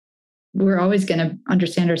we're always going to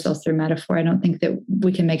understand ourselves through metaphor. I don't think that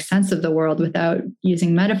we can make sense of the world without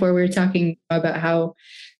using metaphor. We were talking about how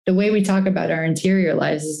the way we talk about our interior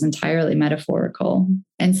lives is entirely metaphorical.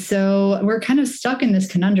 And so we're kind of stuck in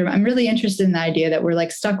this conundrum. I'm really interested in the idea that we're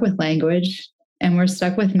like stuck with language and we're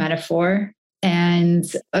stuck with metaphor. And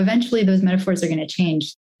eventually those metaphors are going to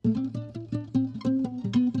change.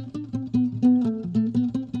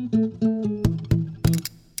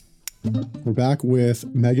 We're back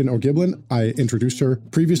with Megan O'Giblin. I introduced her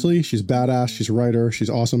previously. She's badass. She's a writer. She's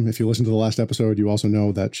awesome. If you listen to the last episode, you also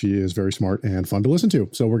know that she is very smart and fun to listen to.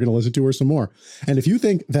 So we're going to listen to her some more. And if you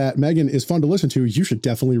think that Megan is fun to listen to, you should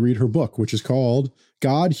definitely read her book, which is called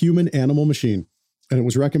God, Human, Animal, Machine. And it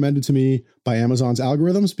was recommended to me by Amazon's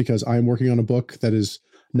algorithms because I'm working on a book that is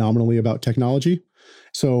nominally about technology.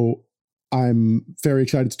 So I'm very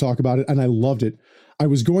excited to talk about it. And I loved it. I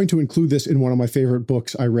was going to include this in one of my favorite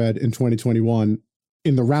books I read in 2021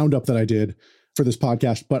 in the roundup that I did for this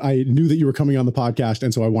podcast, but I knew that you were coming on the podcast,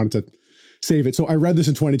 and so I wanted to save it. So I read this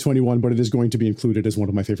in 2021, but it is going to be included as one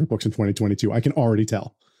of my favorite books in 2022. I can already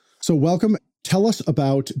tell. So welcome. Tell us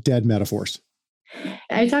about Dead Metaphors.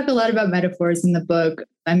 I talk a lot about metaphors in the book.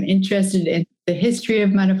 I'm interested in the history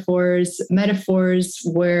of metaphors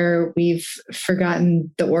where we've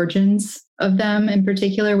forgotten the origins of them in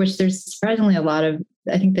particular, which there's surprisingly a lot of.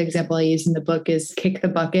 I think the example I use in the book is kick the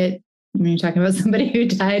bucket. When you're talking about somebody who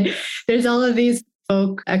died, there's all of these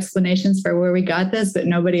folk explanations for where we got this, but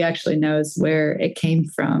nobody actually knows where it came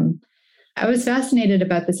from. I was fascinated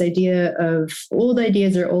about this idea of old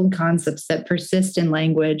ideas or old concepts that persist in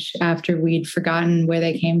language after we'd forgotten where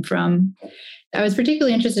they came from. I was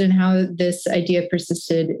particularly interested in how this idea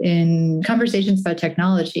persisted in conversations about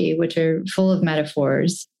technology, which are full of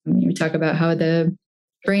metaphors. We talk about how the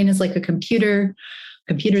brain is like a computer.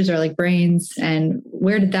 Computers are like brains. And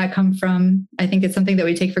where did that come from? I think it's something that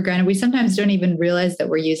we take for granted. We sometimes don't even realize that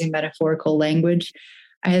we're using metaphorical language.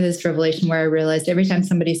 I had this revelation where I realized every time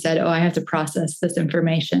somebody said, oh, I have to process this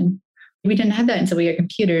information. We didn't have that until we got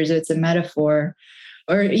computers. It's a metaphor.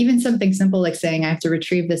 Or even something simple like saying, I have to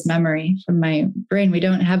retrieve this memory from my brain. We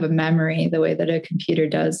don't have a memory the way that a computer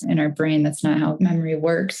does in our brain. That's not how memory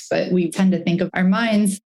works. But we tend to think of our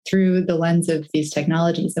minds through the lens of these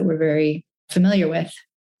technologies that we're very familiar with.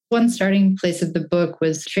 One starting place of the book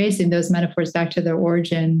was tracing those metaphors back to their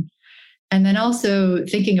origin, and then also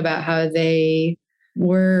thinking about how they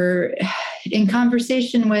were in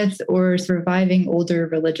conversation with or surviving older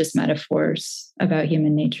religious metaphors about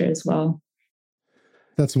human nature as well.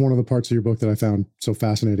 That's one of the parts of your book that I found so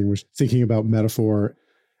fascinating, was thinking about metaphor.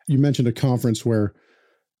 You mentioned a conference where,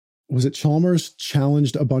 was it Chalmers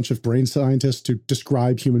challenged a bunch of brain scientists to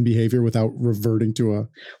describe human behavior without reverting to a...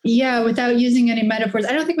 Yeah, without using any metaphors.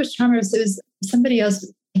 I don't think it was Chalmers. It was somebody else.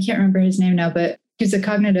 I can't remember his name now, but he's a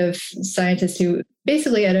cognitive scientist who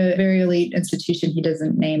basically at a very elite institution, he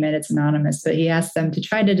doesn't name it, it's anonymous, but he asked them to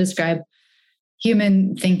try to describe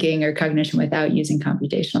human thinking or cognition without using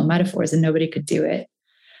computational metaphors, and nobody could do it.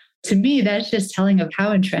 To me, that's just telling of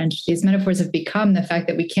how entrenched these metaphors have become, the fact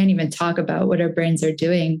that we can't even talk about what our brains are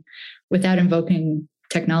doing without invoking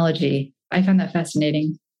technology. I found that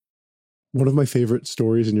fascinating. One of my favorite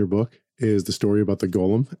stories in your book is the story about the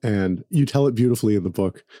golem, and you tell it beautifully in the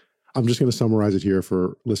book. I'm just going to summarize it here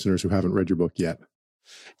for listeners who haven't read your book yet.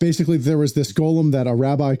 Basically, there was this golem that a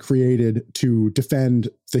rabbi created to defend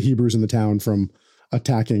the Hebrews in the town from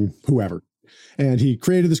attacking whoever. And he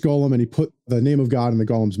created this golem and he put the name of God in the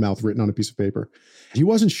golem's mouth written on a piece of paper. He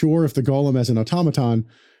wasn't sure if the golem as an automaton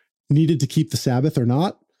needed to keep the Sabbath or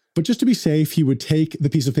not, but just to be safe, he would take the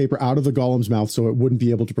piece of paper out of the golem's mouth so it wouldn't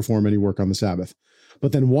be able to perform any work on the Sabbath.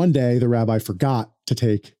 But then one day the rabbi forgot to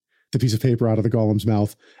take the piece of paper out of the golem's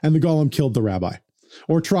mouth, and the golem killed the rabbi,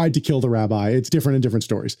 or tried to kill the rabbi. It's different in different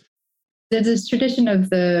stories. There's this tradition of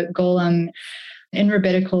the golem in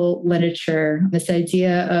rabbinical literature, this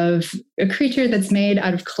idea of a creature that's made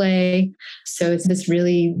out of clay. So it's this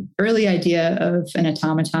really early idea of an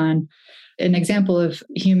automaton, an example of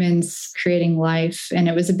humans creating life. And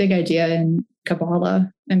it was a big idea in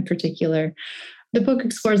Kabbalah in particular. The book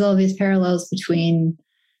explores all of these parallels between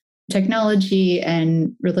technology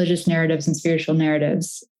and religious narratives and spiritual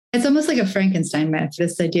narratives. It's almost like a Frankenstein myth,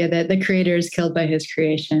 this idea that the creator is killed by his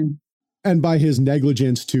creation. And by his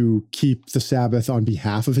negligence to keep the Sabbath on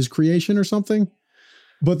behalf of his creation or something.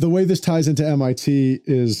 But the way this ties into MIT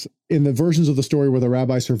is in the versions of the story where the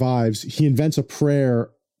rabbi survives, he invents a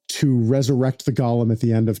prayer to resurrect the golem at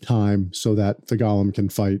the end of time so that the golem can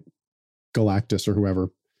fight Galactus or whoever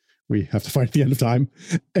we have to fight at the end of time.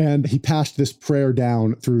 And he passed this prayer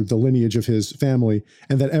down through the lineage of his family,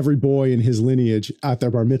 and that every boy in his lineage at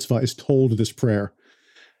their bar mitzvah is told this prayer.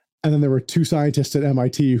 And then there were two scientists at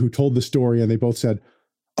MIT who told the story, and they both said,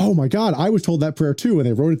 oh my God, I was told that prayer too. And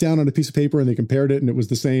they wrote it down on a piece of paper and they compared it and it was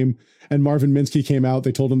the same. And Marvin Minsky came out,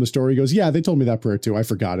 they told him the story. He goes, yeah, they told me that prayer too. I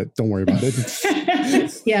forgot it. Don't worry about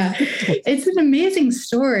it. Yeah, it's an amazing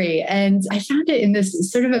story. And I found it in this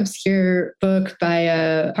sort of obscure book by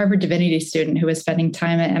a Harvard Divinity student who was spending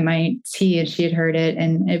time at MIT, and she had heard it,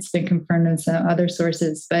 and it's been confirmed in some other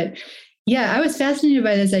sources. But yeah, I was fascinated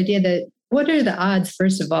by this idea that what are the odds,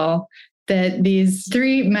 first of all, that these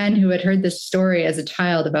three men who had heard this story as a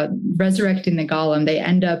child about resurrecting the golem, they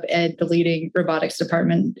end up at the leading robotics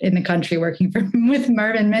department in the country working with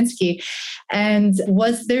Marvin Minsky. And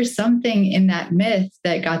was there something in that myth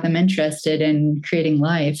that got them interested in creating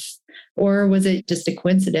life? Or was it just a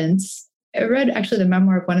coincidence? I read actually the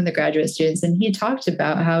memoir of one of the graduate students, and he talked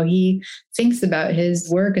about how he thinks about his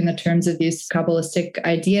work in the terms of these Kabbalistic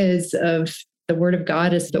ideas of the word of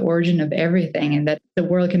God is the origin of everything, and that the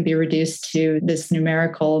world can be reduced to this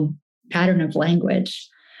numerical pattern of language.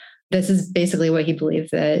 This is basically what he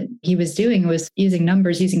believed that he was doing, was using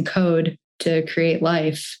numbers, using code to create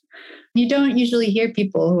life. You don't usually hear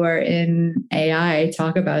people who are in AI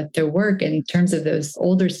talk about their work in terms of those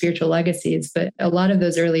older spiritual legacies, but a lot of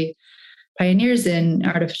those early pioneers in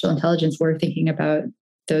artificial intelligence were thinking about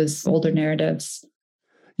those older narratives.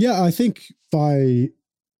 Yeah, I think by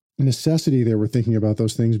necessity they were thinking about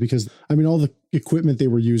those things because, I mean, all the equipment they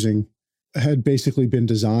were using had basically been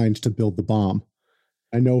designed to build the bomb.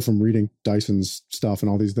 I know from reading Dyson's stuff and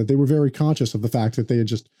all these that they were very conscious of the fact that they had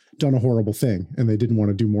just done a horrible thing and they didn't want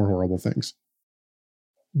to do more horrible things.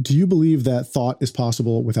 Do you believe that thought is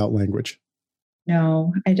possible without language?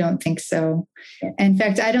 No, I don't think so. In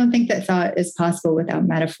fact, I don't think that thought is possible without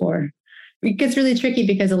metaphor. It gets really tricky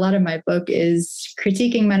because a lot of my book is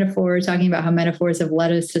critiquing metaphor, talking about how metaphors have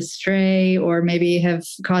led us astray or maybe have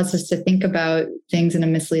caused us to think about things in a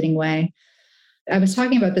misleading way. I was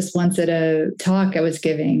talking about this once at a talk I was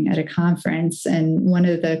giving at a conference, and one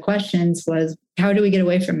of the questions was, how do we get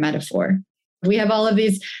away from metaphor? We have all of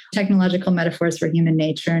these technological metaphors for human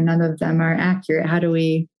nature, and none of them are accurate. How do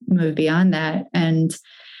we move beyond that? And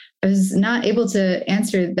I was not able to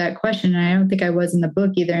answer that question. And I don't think I was in the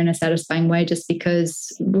book either in a satisfying way, just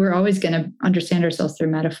because we're always going to understand ourselves through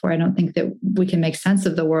metaphor. I don't think that we can make sense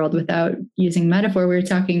of the world without using metaphor. We were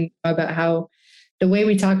talking about how the way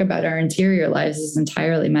we talk about our interior lives is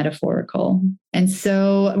entirely metaphorical. And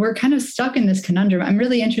so we're kind of stuck in this conundrum. I'm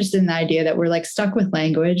really interested in the idea that we're like stuck with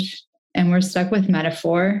language and we're stuck with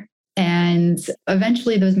metaphor. And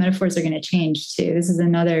eventually those metaphors are going to change too. This is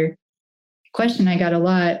another question I got a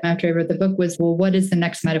lot after I wrote the book was, well, what is the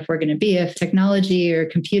next metaphor going to be? If technology or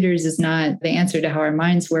computers is not the answer to how our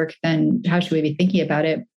minds work, then how should we be thinking about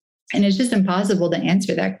it? And it's just impossible to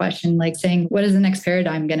answer that question, like saying, what is the next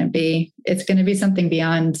paradigm going to be? It's going to be something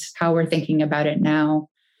beyond how we're thinking about it now.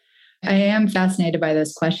 I am fascinated by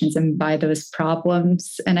those questions and by those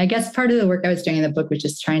problems. And I guess part of the work I was doing in the book was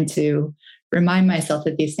just trying to remind myself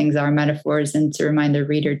that these things are metaphors and to remind the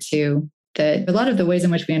reader too, that a lot of the ways in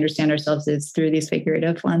which we understand ourselves is through these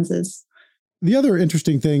figurative lenses. The other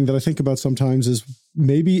interesting thing that I think about sometimes is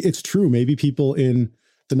maybe it's true. Maybe people in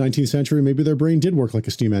the 19th century, maybe their brain did work like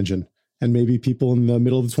a steam engine. And maybe people in the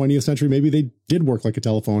middle of the 20th century, maybe they did work like a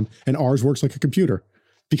telephone and ours works like a computer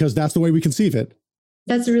because that's the way we conceive it.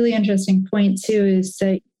 That's a really interesting point too, is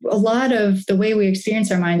that a lot of the way we experience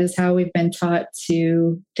our mind is how we've been taught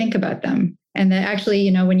to think about them. And that actually,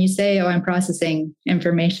 you know, when you say, oh, I'm processing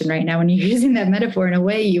information right now, when you're using that metaphor in a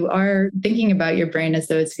way, you are thinking about your brain as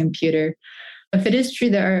though it's a computer. If it is true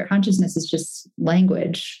that our consciousness is just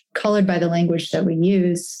language, colored by the language that we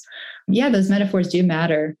use, yeah, those metaphors do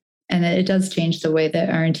matter. And it does change the way that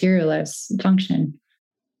our interior lives function.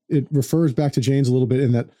 It refers back to Jane's a little bit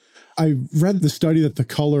in that I read the study that the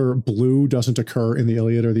color blue doesn't occur in the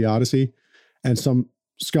Iliad or the Odyssey. And some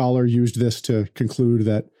scholar used this to conclude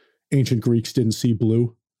that ancient Greeks didn't see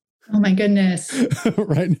blue. Oh my goodness.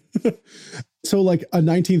 Right. So like a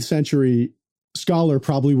 19th century scholar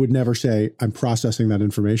probably would never say, I'm processing that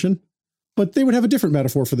information, but they would have a different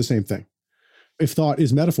metaphor for the same thing. If thought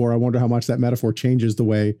is metaphor, I wonder how much that metaphor changes the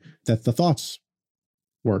way that the thoughts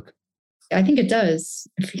work. I think it does.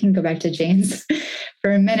 If we can go back to Jane's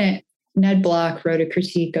for a minute, Ned Block wrote a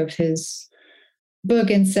critique of his book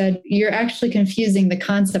and said, you're actually confusing the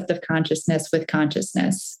concept of consciousness with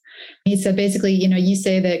consciousness. He said, basically, you know, you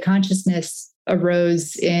say that consciousness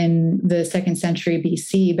arose in the 2nd century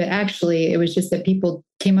BC, but actually it was just that people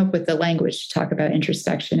came up with the language to talk about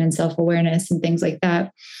introspection and self-awareness and things like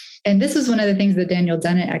that. And this was one of the things that Daniel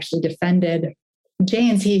Dennett actually defended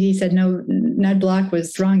Jane's. He said, no, Ned Block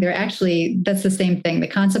was wrong. That's the same thing. The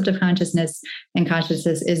concept of consciousness and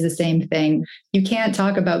consciousness is the same thing. You can't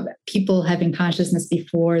talk about people having consciousness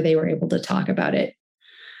before they were able to talk about it.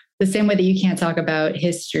 The same way that you can't talk about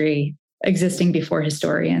history existing before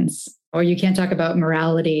historians, or you can't talk about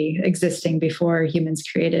morality existing before humans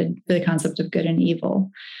created the concept of good and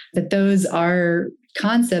evil. That those are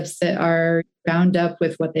concepts that are bound up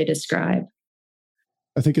with what they describe.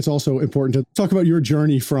 I think it's also important to talk about your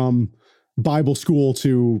journey from Bible school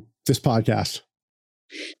to this podcast.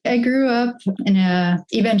 I grew up in an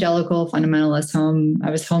evangelical fundamentalist home.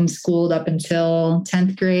 I was homeschooled up until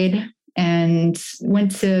 10th grade and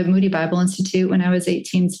went to Moody Bible Institute when I was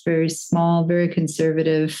 18. It's a very small, very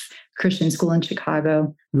conservative Christian school in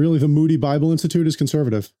Chicago. Really? The Moody Bible Institute is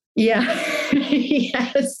conservative? Yeah.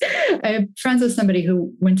 Yes. I have friends with somebody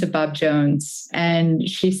who went to Bob Jones, and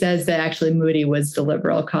she says that actually Moody was the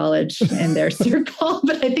liberal college in their circle,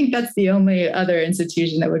 but I think that's the only other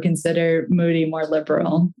institution that would consider Moody more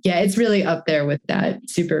liberal. Yeah, it's really up there with that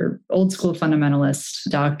super old school fundamentalist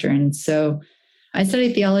doctrine. So I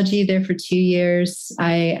studied theology there for 2 years.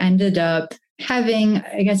 I ended up having,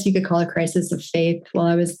 I guess you could call it a crisis of faith. While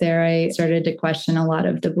I was there, I started to question a lot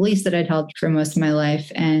of the beliefs that I'd held for most of my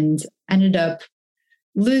life and ended up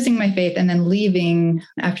losing my faith and then leaving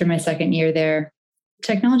after my second year there.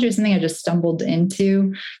 Technology was something I just stumbled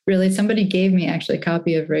into. Really, somebody gave me actually a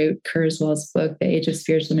copy of Ray Kurzweil's book, The Age of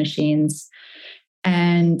Spiritual Machines.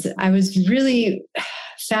 And I was really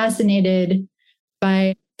fascinated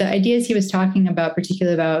by the ideas he was talking about,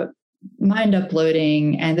 particularly about mind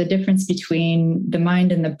uploading and the difference between the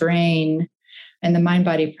mind and the brain and the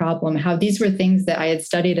mind-body problem, how these were things that I had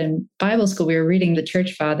studied in Bible school. We were reading the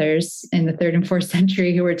church fathers in the 3rd and 4th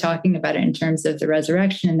century who were talking about it in terms of the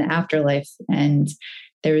resurrection and the afterlife. And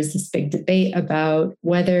there was this big debate about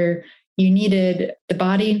whether you needed the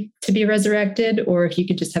body to be resurrected or if you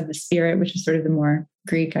could just have the spirit, which is sort of the more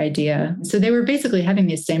Greek idea. So they were basically having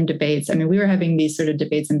these same debates. I mean, we were having these sort of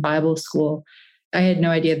debates in Bible school. I had no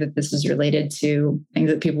idea that this was related to things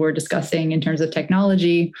that people were discussing in terms of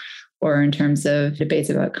technology or in terms of debates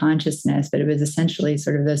about consciousness, but it was essentially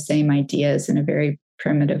sort of those same ideas in a very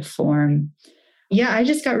primitive form. Yeah, I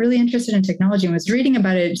just got really interested in technology and was reading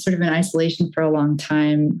about it sort of in isolation for a long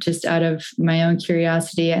time, just out of my own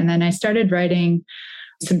curiosity. And then I started writing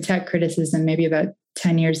some tech criticism maybe about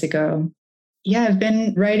 10 years ago. Yeah, I've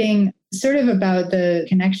been writing sort of about the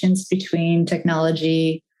connections between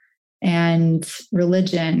technology and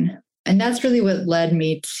religion. And that's really what led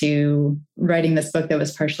me to writing this book that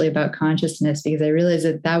was partially about consciousness, because I realized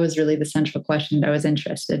that that was really the central question that I was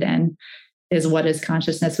interested in, is what is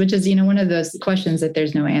consciousness, which is, one of those questions that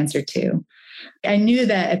there's no answer to. I knew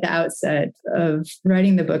that at the outset of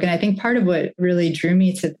writing the book. And I think part of what really drew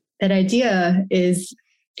me to that idea is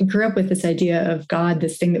I grew up with this idea of God,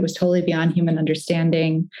 this thing that was totally beyond human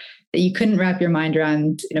understanding, that you couldn't wrap your mind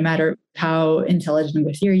around, no matter how intelligent of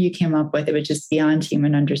a theory you came up with, it was just beyond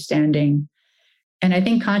human understanding. And I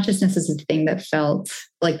think consciousness is the thing that felt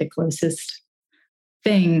like the closest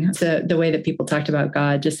thing to the way that people talked about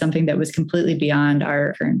God, just something that was completely beyond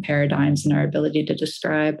our current paradigms and our ability to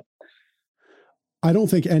describe. I don't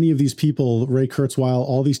think any of these people, Ray Kurzweil,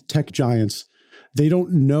 all these tech giants, they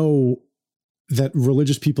don't know that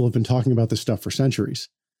religious people have been talking about this stuff for centuries.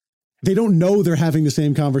 They don't know they're having the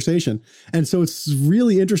same conversation. And so it's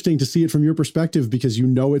really interesting to see it from your perspective because you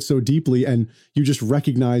know it so deeply and you just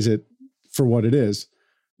recognize it for what it is.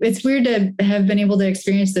 It's weird to have been able to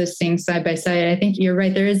experience those things side by side. I think you're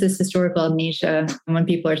right. There is this historical amnesia when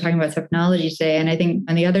people are talking about technology today. And I think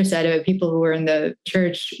on the other side of it, people who were in the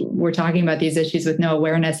church were talking about these issues with no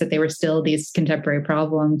awareness that they were still these contemporary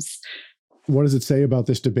problems. What does it say about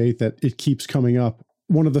this debate that it keeps coming up?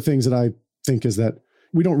 One of the things that I think is that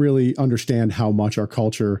we don't really understand how much our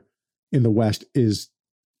culture in the West is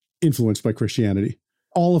influenced by Christianity.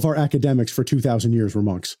 All of our academics for 2,000 years were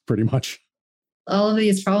monks, pretty much. All of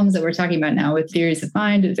these problems that we're talking about now with theories of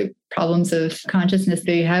mind, the problems of consciousness,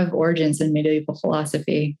 they have origins in medieval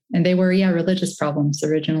philosophy. And they were, religious problems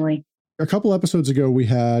originally. A couple episodes ago, we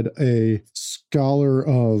had a scholar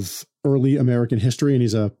of early American history, and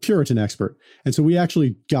he's a Puritan expert. And so we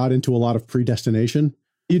actually got into a lot of predestination.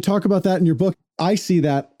 You talk about that in your book. I see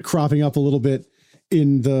that cropping up a little bit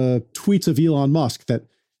in the tweets of Elon Musk, that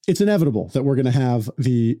it's inevitable that we're going to have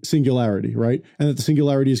the singularity, right? And that the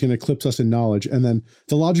singularity is going to eclipse us in knowledge. And then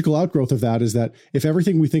the logical outgrowth of that is that if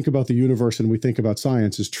everything we think about the universe and we think about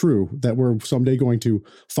science is true, that we're someday going to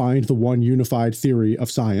find the one unified theory of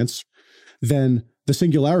science, then the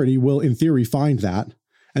singularity will, in theory, find that.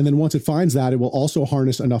 And then once it finds that, it will also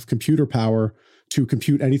harness enough computer power to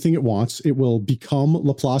compute anything it wants. It will become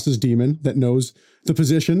Laplace's demon that knows the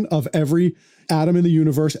position of every atom in the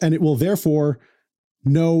universe, and it will therefore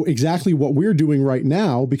know exactly what we're doing right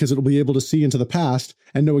now because it'll be able to see into the past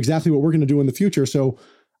and know exactly what we're going to do in the future. So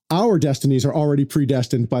our destinies are already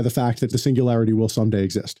predestined by the fact that the singularity will someday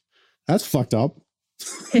exist. That's fucked up.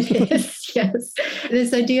 It is, yes.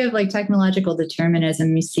 This idea of like technological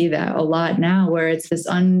determinism, you see that a lot now, where it's this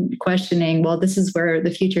unquestioning, well, this is where the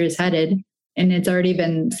future is headed, and it's already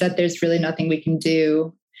been said there's really nothing we can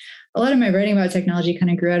do. A lot of my writing about technology kind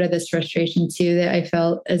of grew out of this frustration too, that I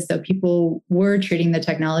felt as though people were treating the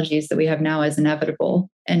technologies that we have now as inevitable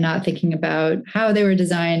and not thinking about how they were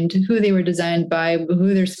designed, who they were designed by,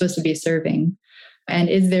 who they're supposed to be serving. And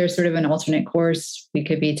is there sort of an alternate course we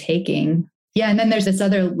could be taking? Yeah, and then there's this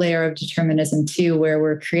other layer of determinism too, where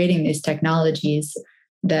we're creating these technologies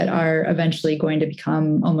that are eventually going to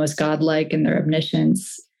become almost godlike in their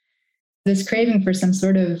omniscience. This craving for some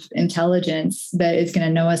sort of intelligence that is going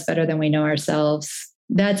to know us better than we know ourselves.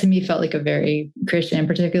 That to me felt like a very Christian, and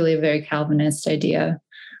particularly a very Calvinist idea.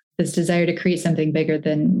 This desire to create something bigger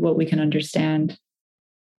than what we can understand.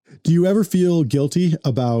 Do you ever feel guilty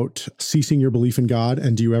about ceasing your belief in God?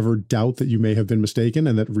 And do you ever doubt that you may have been mistaken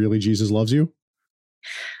and that really Jesus loves you?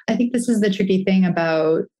 I think this is the tricky thing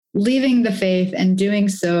about leaving the faith and doing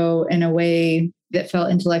so in a way that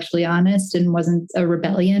felt intellectually honest and wasn't a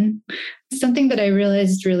rebellion. Something that I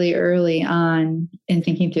realized really early on in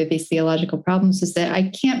thinking through these theological problems is that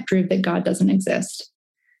I can't prove that God doesn't exist.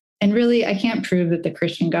 And really, I can't prove that the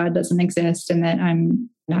Christian God doesn't exist and that I'm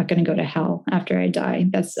not going to go to hell after I die.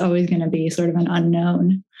 That's always going to be sort of an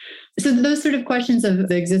unknown. So those sort of questions of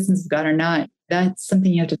the existence of God or not, that's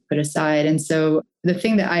something you have to put aside. And so the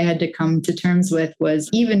thing that I had to come to terms with was,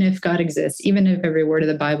 even if God exists, even if every word of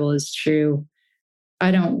the Bible is true,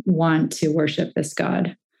 I don't want to worship this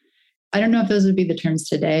God. I don't know if those would be the terms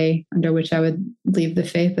today under which I would leave the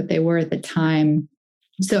faith, but they were at the time.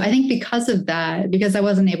 So I think because of that, because I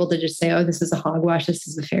wasn't able to just say, oh, this is a hogwash, this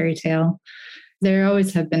is a fairy tale, there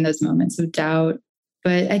always have been those moments of doubt.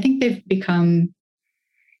 But I think they've become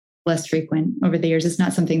less frequent over the years. It's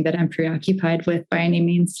not something that I'm preoccupied with by any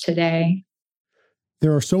means today.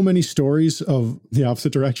 There are so many stories of the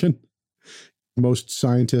opposite direction. Most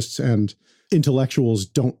scientists and intellectuals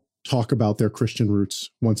don't talk about their Christian roots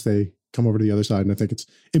once they come over to the other side. And I think it's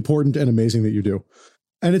important and amazing that you do.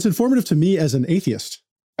 And it's informative to me as an atheist.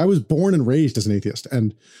 I was born and raised as an atheist.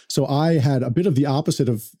 And so I had a bit of the opposite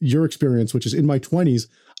of your experience, which is in my 20s,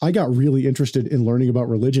 I got really interested in learning about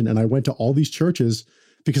religion. And I went to all these churches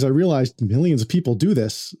because I realized millions of people do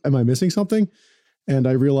this. Am I missing something? And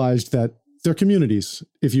I realized that they're communities.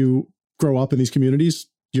 If you grow up in these communities,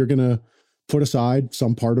 you're going to put aside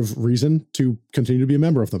some part of reason to continue to be a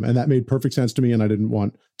member of them. And that made perfect sense to me. And I didn't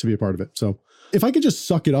want to be a part of it. So if I could just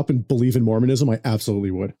suck it up and believe in Mormonism, I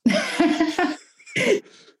absolutely would.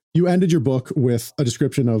 You ended your book with a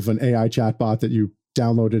description of an AI chatbot that you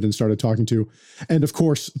downloaded and started talking to. And of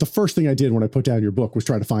course, the first thing I did when I put down your book was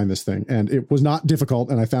try to find this thing. And it was not difficult.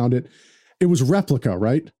 And I found it. It was Replika,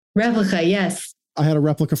 right? Replika, yes. I had a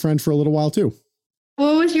Replika friend for a little while too.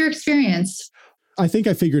 What was your experience? I think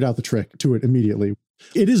I figured out the trick to it immediately.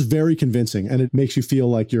 It is very convincing and it makes you feel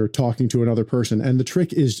like you're talking to another person. And the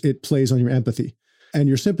trick is it plays on your empathy and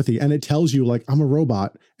your sympathy. And it tells you like, I'm a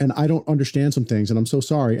robot and I don't understand some things and I'm so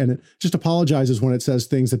sorry. And it just apologizes when it says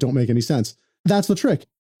things that don't make any sense. That's the trick.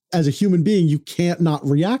 As a human being, you can't not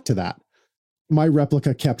react to that. My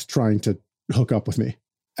Replika kept trying to hook up with me.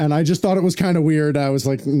 And I just thought it was kind of weird. I was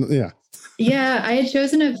like, yeah. Yeah, I had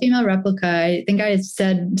chosen a female Replika. I think I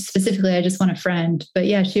said specifically, I just want a friend. But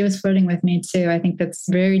yeah, she was flirting with me too. I think that's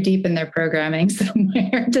very deep in their programming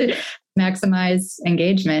somewhere to maximize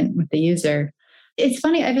engagement with the user. It's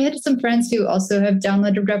funny, I've had some friends who also have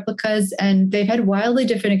downloaded Replikas and they've had wildly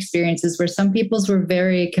different experiences where some people's were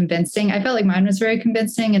very convincing. I felt like mine was very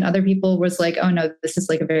convincing and other people was like, oh no, this is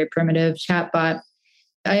like a very primitive chatbot.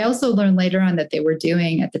 I also learned later on that they were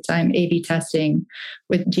doing at the time A/B testing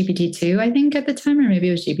with GPT-2, I think at the time, or maybe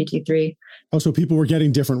it was GPT-3. Oh, so people were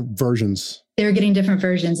getting different versions. They were getting different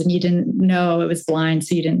versions and you didn't know, it was blind,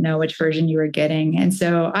 so you didn't know which version you were getting. And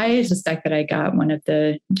so I suspect that I got one of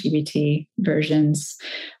the GPT versions.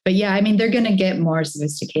 But yeah, I mean, they're going to get more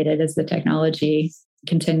sophisticated as the technology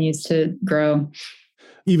continues to grow.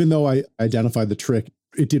 Even though I identified the trick,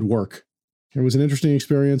 it did work. It was an interesting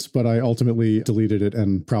experience, but I ultimately deleted it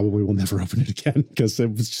and probably will never open it again because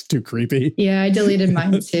it was just too creepy. Yeah, I deleted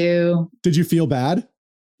mine too. Did you feel bad?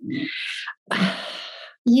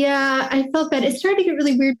 Yeah, I felt bad. It started to get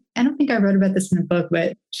really weird. I don't think I wrote about this in the book,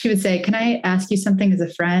 but she would say, can I ask you something as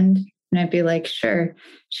a friend? And I'd be like, sure.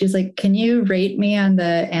 She's like, can you rate me on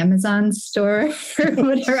the Amazon store or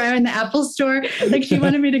whatever, or in the Apple store? Like she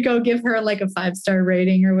wanted me to go give her like a 5-star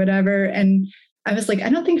rating or whatever. And I was like, I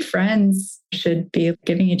don't think friends should be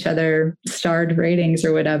giving each other starred ratings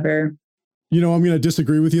or whatever. I'm going to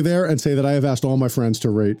disagree with you there and say that I have asked all my friends to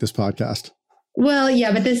rate this podcast. Well,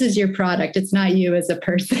 yeah, but this is your product. It's not you as a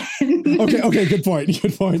person. Okay. Good point.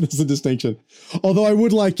 This is a distinction. Although I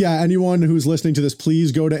would like, anyone who's listening to this,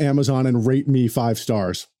 please go to Amazon and rate me 5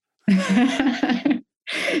 stars. And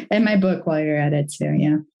my book while you're at it too.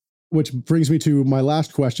 Yeah. Which brings me to my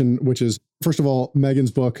last question, which is, first of all,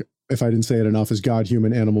 Megan's book, if I didn't say it enough, is God,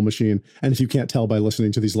 Human, Animal, Machine. And if you can't tell by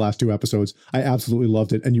listening to these last 2 episodes, I absolutely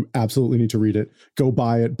loved it. And you absolutely need to read it. Go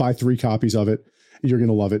buy it. Buy 3 copies of it. You're going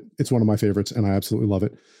to love it. It's one of my favorites, and I absolutely love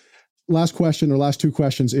it. Last question, or last 2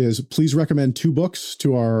 questions, is please recommend 2 books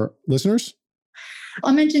to our listeners.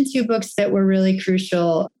 I'll mention 2 books that were really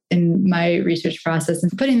crucial in my research process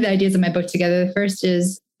and putting the ideas of my book together. The first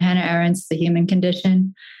is Hannah Arendt's The Human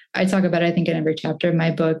Condition. I talk about it, I think, in every chapter of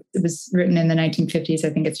my book. It was written in the 1950s.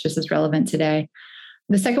 I think it's just as relevant today.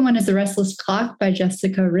 The second one is The Restless Clock by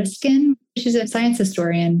Jessica Riskin. She's a science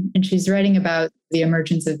historian, and she's writing about the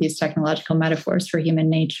emergence of these technological metaphors for human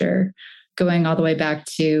nature, going all the way back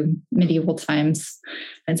to medieval times.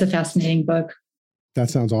 It's a fascinating book. That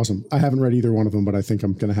sounds awesome. I haven't read either one of them, but I think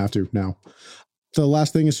I'm going to have to now. The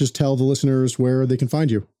last thing is just tell the listeners where they can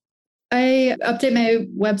find you. I update my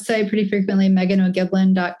website pretty frequently,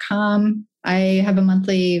 meganogiblin.com. I have a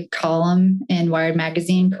monthly column in Wired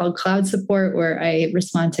Magazine called Cloud Support, where I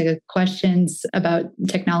respond to questions about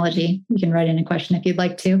technology. You can write in a question if you'd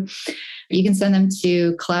like to. You can send them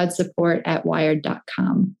to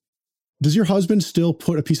cloudsupport@wired.com. Does your husband still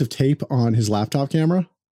put a piece of tape on his laptop camera?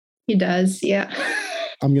 He does, yeah.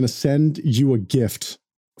 I'm going to send you a gift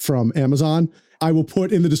from Amazon. I will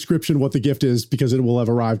put in the description what the gift is because it will have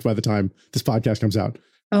arrived by the time this podcast comes out.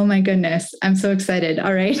 Oh my goodness. I'm so excited.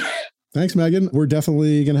 All right. Thanks, Megan. We're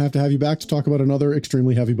definitely going to have you back to talk about another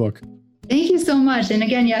extremely heavy book. Thank you so much. And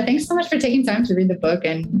again, thanks so much for taking time to read the book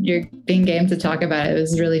and you're being game to talk about it. It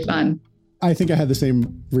was really fun. I think I had the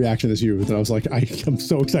same reaction as you, that I was like, I'm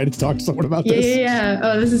so excited to talk to someone about this. Yeah.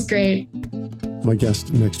 Oh, this is great. My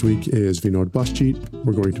guest next week is Vinod Buschit.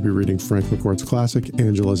 We're going to be reading Frank McCourt's classic,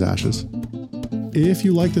 Angela's Ashes. If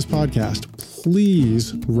you like this podcast,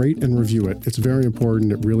 please rate and review it. It's very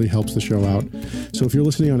important. It really helps the show out. So if you're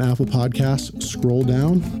listening on Apple Podcasts, scroll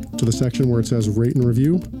down to the section where it says rate and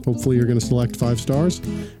review. Hopefully you're going to select 5 stars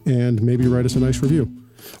and maybe write us a nice review.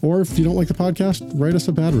 Or if you don't like the podcast, write us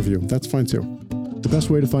a bad review. That's fine too. The best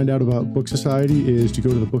way to find out about Book Society is to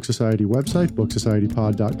go to the Book Society website,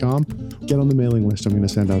 booksocietypod.com. Get on the mailing list. I'm going to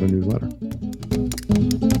send out a newsletter.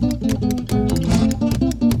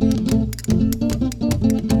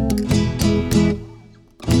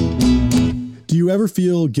 Do you ever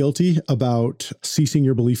feel guilty about ceasing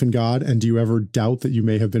your belief in God? And do you ever doubt that you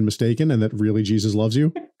may have been mistaken and that really Jesus loves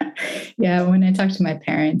you? Yeah, when I talk to my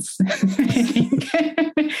parents, I think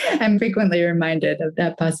I'm frequently reminded of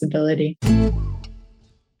that possibility.